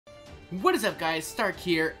What is up guys, Stark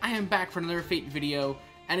here. I am back for another Fate video,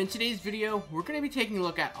 and in today's video we're going to be taking a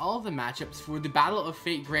look at all of the matchups for the Battle of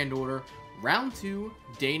Fate Grand Order Round 2,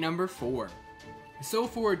 Day number 4. So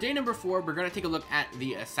for Day number 4, we're going to take a look at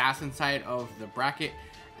the Assassin side of the bracket,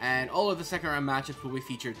 and all of the second round matchups will be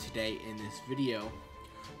featured today in this video.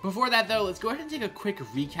 Before that though, let's go ahead and take a quick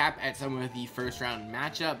recap at some of the first round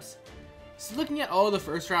matchups. So looking at all the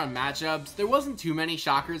first round matchups, there wasn't too many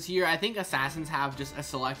shockers here. I think Assassins have just a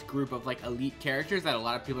select group of like elite characters that a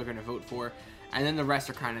lot of people are going to vote for, and then the rest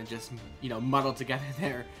are kind of just, you know, muddled together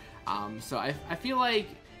there. So I feel like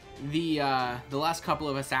the last couple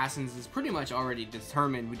of Assassins is pretty much already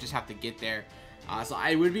determined. We just have to get there. So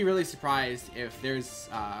I would be really surprised if there's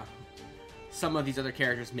some of these other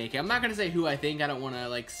characters make it. I'm not going to say who I think. I don't want to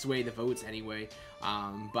like sway the votes anyway.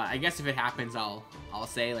 But I guess if it happens, I'll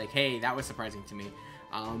say like, hey, that was surprising to me.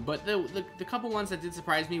 But the couple ones that did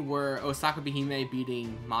surprise me were Osaka Behime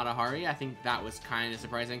beating Matahari. I think that was kind of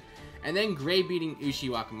surprising. And then Gray beating Ushi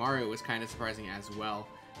Wakamaru was kind of surprising as well.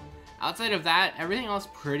 Outside of that, everything else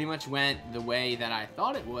pretty much went the way that I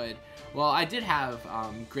thought it would. Well, I did have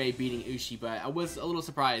Gray beating Ushi, but I was a little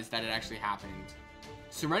surprised that it actually happened.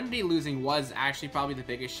 Serenity losing was actually probably the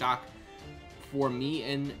biggest shock for me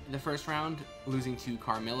in the first round, losing to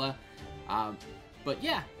Carmilla. But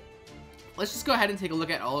yeah, let's just go ahead and take a look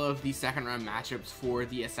at all of the second round matchups for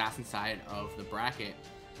the Assassin side of the bracket.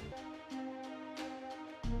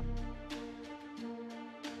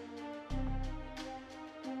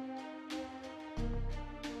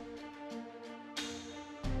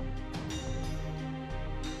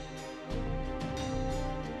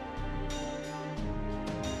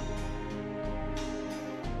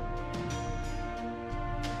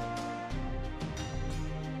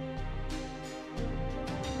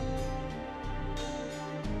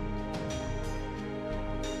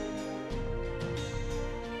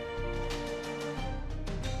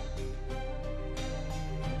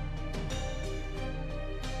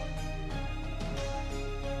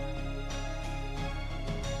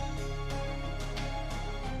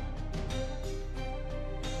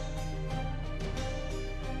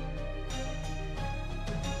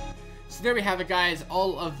 So there we have it guys,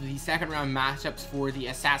 all of the second round matchups for the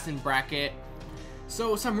Assassin bracket.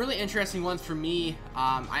 So some really interesting ones for me.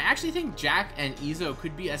 I actually think Jack and Izo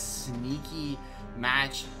could be a sneaky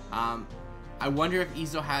match. I wonder if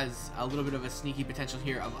Izo has a little bit of a sneaky potential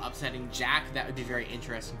here of upsetting Jack. That would be very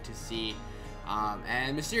interesting to see.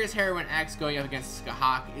 And Mysterious Heroine X going up against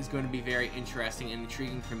Skahak is going to be very interesting and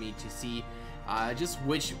intriguing for me to see just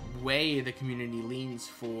which way the community leans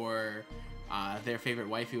for their favorite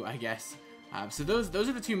waifu, I guess. So those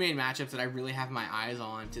are the two main matchups that I really have my eyes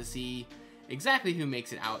on to see exactly who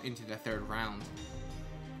makes it out into the third round.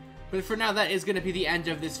 But for now, that is going to be the end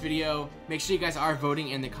of this video. Make sure you guys are voting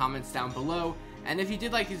in the comments down below. And if you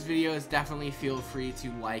did like these videos, definitely feel free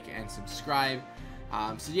to like and subscribe.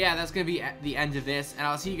 So yeah, that's going to be the end of this. And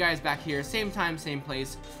I'll see you guys back here, same time, same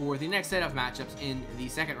place, for the next set of matchups in the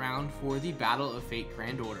second round for the Battle of Fate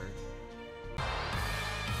Grand Order.